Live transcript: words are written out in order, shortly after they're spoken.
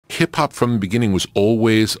hip hop from the beginning was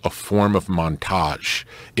always a form of montage.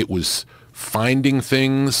 It was finding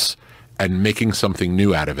things and making something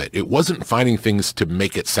new out of it. It wasn't finding things to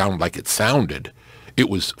make it sound like it sounded.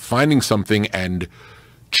 It was finding something and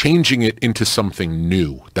changing it into something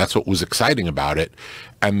new. That's what was exciting about it.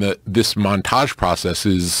 And this montage process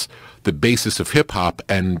is the basis of hip hop.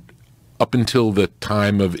 And up until the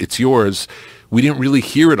time of It's Yours, we didn't really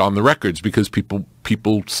hear it on the records because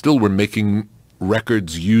people still were making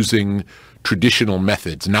records using traditional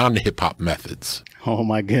methods, non-hip hop methods. Oh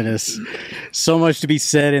my goodness. So much to be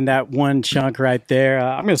said in that one chunk right there.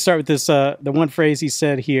 I'm going to start with this, the one phrase he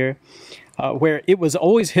said here, where it was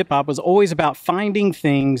always hip hop was always about finding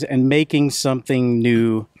things and making something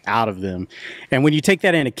new out of them. And when you take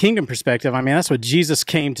that in a kingdom perspective, I mean, that's what Jesus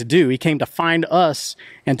came to do. He came to find us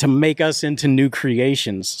and to make us into new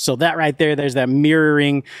creations. So that right there, there's that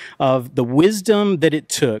mirroring of the wisdom that it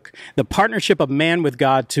took, the partnership of man with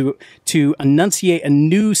God to enunciate a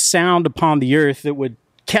new sound upon the earth that would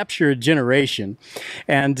capture a generation.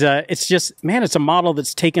 And it's just, man, it's a model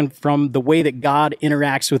that's taken from the way that God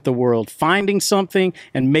interacts with the world, finding something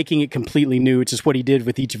and making it completely new, which is what he did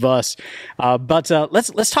with each of us. But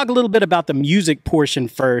let's talk a little bit about the music portion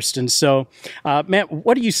first. And so, man,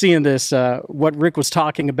 what do you see in this? What Rick was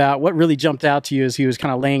talking about, what really jumped out to you as he was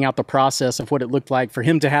kind of laying out the process of what it looked like for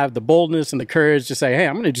him to have the boldness and the courage to say, hey,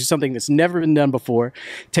 I'm going to do something that's never been done before.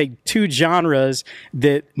 Take two genres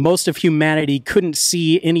that most of humanity couldn't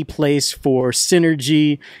see any place for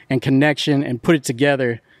synergy and connection and put it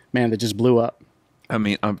together, man, that just blew up. I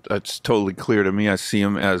mean, it's totally clear to me. I see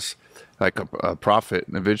him as like a prophet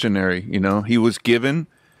and a visionary. You know, he was given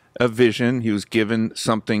a vision. He was given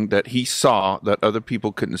something that he saw that other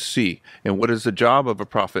people couldn't see. And what is the job of a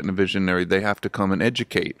prophet and a visionary? They have to come and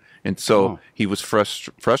educate. And so he was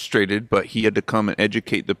frustrated, but he had to come and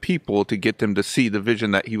educate the people to get them to see the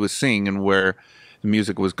vision that he was seeing and where the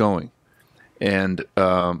music was going. And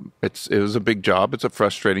it was a big job. It's a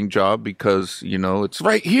frustrating job because, you know, it's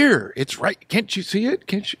right here. It's right. Can't you see it?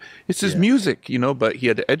 Can't you? It's his music, you know, but he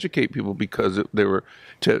had to educate people because they were,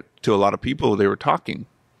 to a lot of people, they were talking.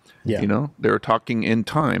 Yeah. You know, they were talking in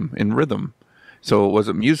time, in rhythm. So it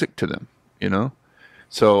wasn't music to them, you know.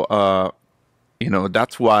 So, you know,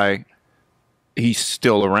 that's why he's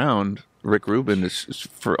still around. Rick Rubin is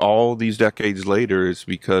for all these decades later is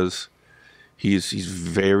because he's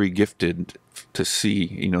very gifted to see,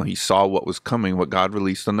 you know, he saw what was coming, what God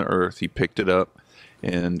released on the earth. He picked it up,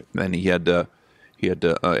 and then he had to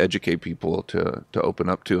educate people to open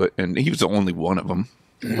up to it. And he was the only one of them,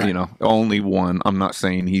 right. You know, only one. I'm not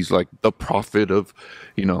saying he's like the prophet of,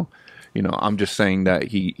 you know, I'm just saying that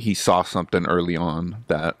he saw something early on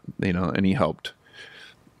that, you know, and he helped.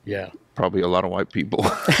 Yeah. Probably a lot of white people.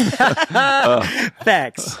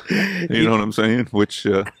 Facts. You know what I'm saying? Which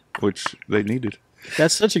they needed.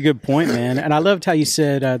 That's such a good point, man. And I loved how you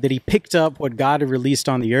said that he picked up what God had released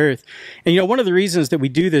on the earth. And, you know, one of the reasons that we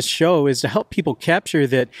do this show is to help people capture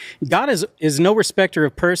that God is no respecter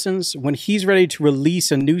of persons. When he's ready to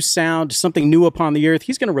release a new sound, something new upon the earth,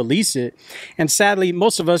 he's going to release it. And sadly,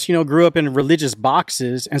 most of us, you know, grew up in religious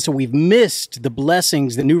boxes. And so we've missed the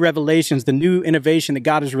blessings, the new revelations, the new innovation that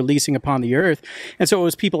God is releasing upon the earth. And so it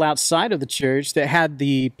was people outside of the church that had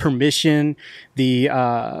the permission, the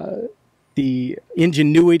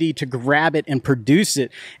ingenuity to grab it and produce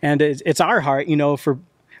it. And it's our heart, you know, for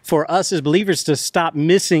us as believers to stop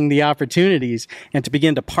missing the opportunities and to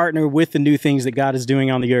begin to partner with the new things that God is doing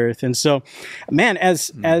on the earth. And so, man,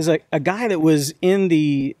 as a guy that was in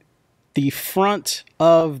the front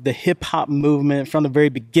of the hip hop movement from the very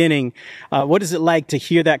beginning, what is it like to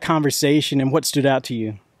hear that conversation and what stood out to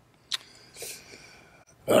you?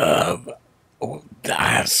 I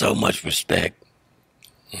have so much respect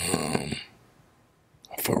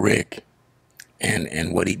for Rick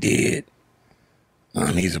and what he did.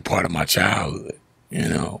 He's a part of my childhood. You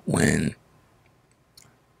know, when,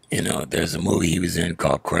 you know, there's a movie he was in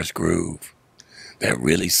called Crush Groove that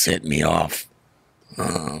really set me off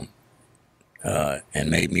and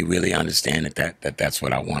made me really understand that's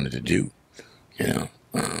what I wanted to do, you know.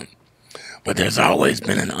 But there's always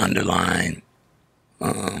been an underlying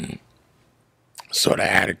sort of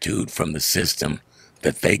attitude from the system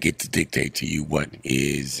that they get to dictate to you what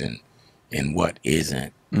is and what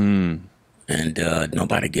isn't. And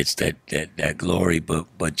nobody gets that glory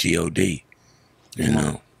but G.O.D. You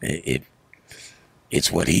know,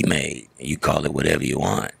 it's what he made. You call it whatever you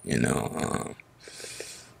want, you know.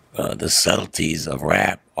 The subtleties of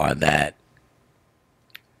rap are that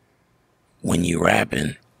when you're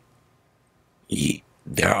rapping,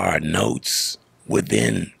 there are notes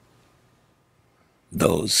within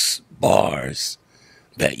those bars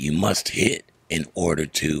that you must hit in order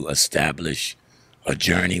to establish a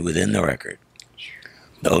journey within the record.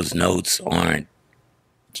 Those notes aren't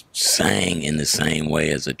sang in the same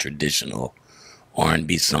way as a traditional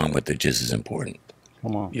R&B song, but they're just as important.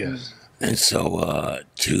 Come on. Yes. And so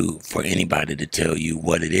for anybody to tell you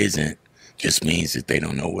what it isn't just means that they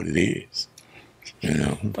don't know what it is.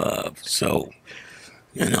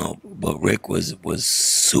 But Rick was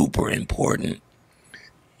super important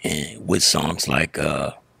with songs like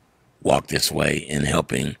Walk This Way in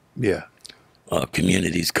helping Yeah.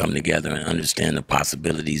 communities come together and understand the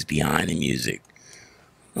possibilities behind the music.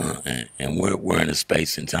 And we're in a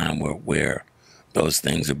space and time where those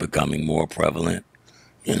things are becoming more prevalent,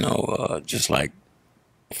 just like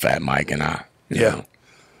Fat Mike and I,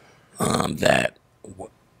 that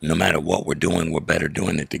no matter what we're doing, we're better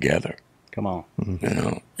doing it together. Come on.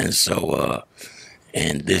 And so,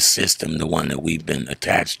 and this system, the one that we've been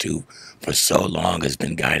attached to for so long, has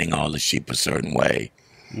been guiding all the sheep a certain way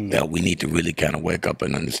that we need to really kind of wake up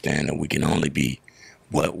and understand that we can only be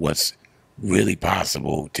what's really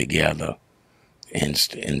possible together,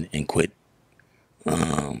 and quit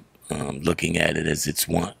looking at it as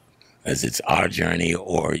it's our journey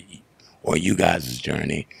or you guys'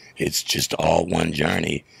 journey. It's just all one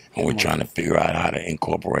journey, and we're trying to figure out how to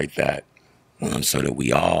incorporate that so that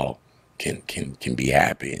we all can be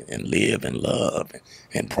happy and live and love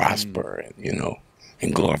and prosper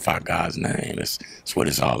and glorify God's name. That's what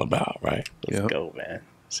it's all about, right? Let's go, man.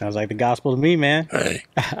 Sounds like the gospel to me, man. Hey.